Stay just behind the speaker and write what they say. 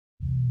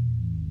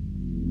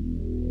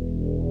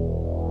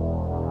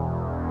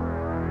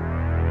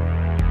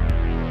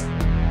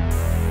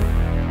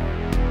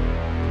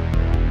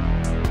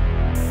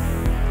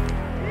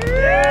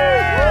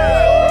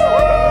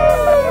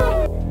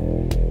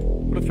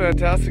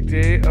fantastic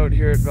day out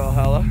here at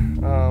Valhalla.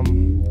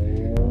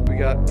 We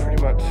got pretty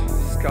much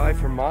sky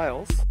for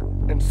miles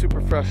and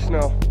super fresh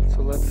snow.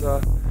 So let's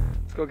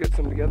go get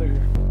some together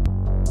here.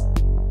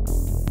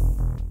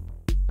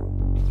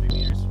 3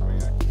 meters where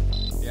you are.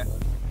 Yeah.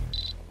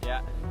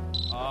 Yeah.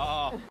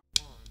 Oh.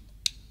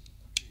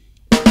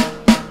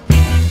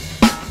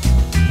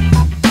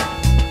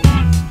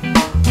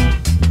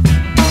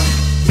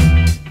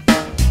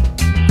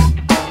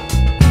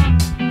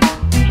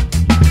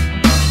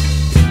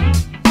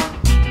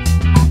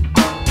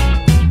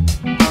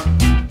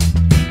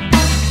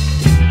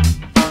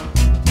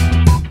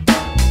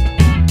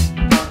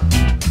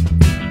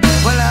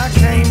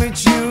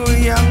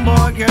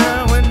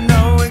 Girl with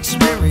no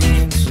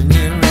experience, and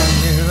year in,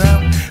 year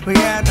out, we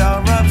had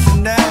our ups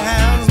and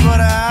downs, but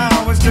I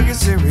always took it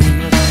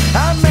serious.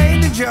 I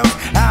made the jokes,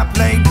 I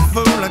played the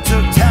fool, I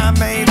took time,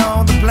 made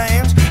all the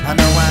plans. I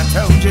know I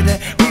told you that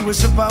we were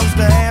supposed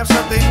to have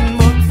something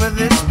booked for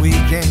this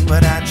weekend,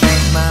 but I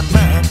changed my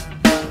mind.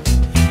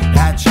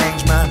 I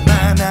changed my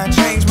mind, I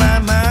changed my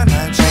mind,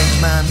 I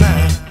changed my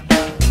mind,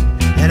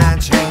 and I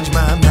changed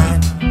my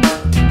mind.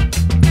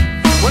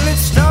 Well, it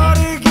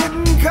started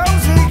getting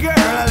cozy, girl.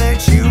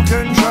 You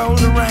control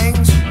the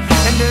reins,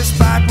 and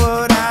despite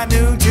what I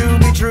knew to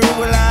be true,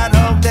 well, I'd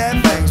hope that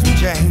things would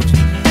change.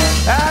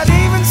 I'd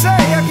even say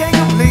I can't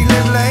completely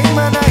blame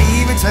my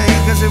naivete,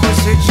 cause it was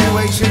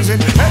situations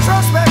in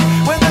retrospect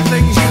when the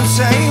things you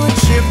say would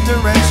shift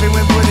direction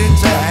when put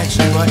into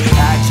action, but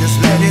I just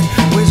let it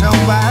whiz on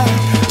by.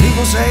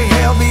 People say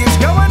hell is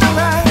going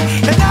alright,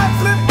 and I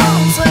flip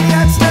on, say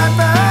that's not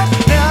right.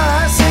 Now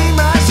I see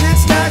my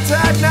shit's not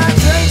tight, and I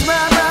change my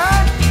mind.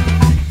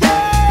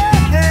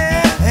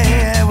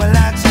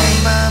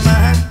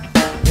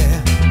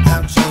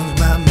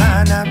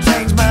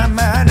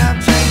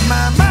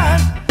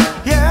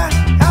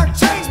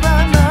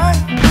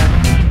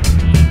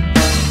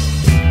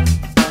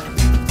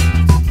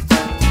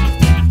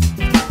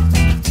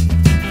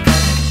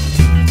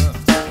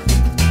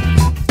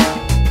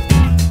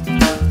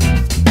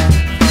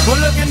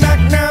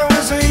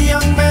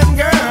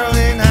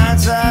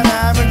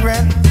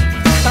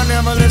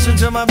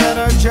 To my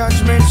better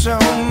judgment, so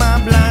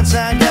my blind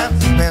side got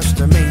the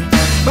best of me.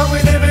 But we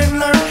live and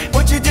learn.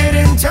 What you did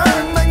in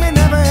turn make me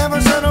never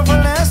ever settle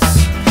for less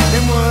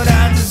than what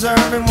I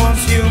deserve. And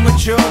once you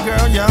mature,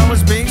 girl, you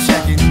always be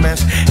second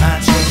best. I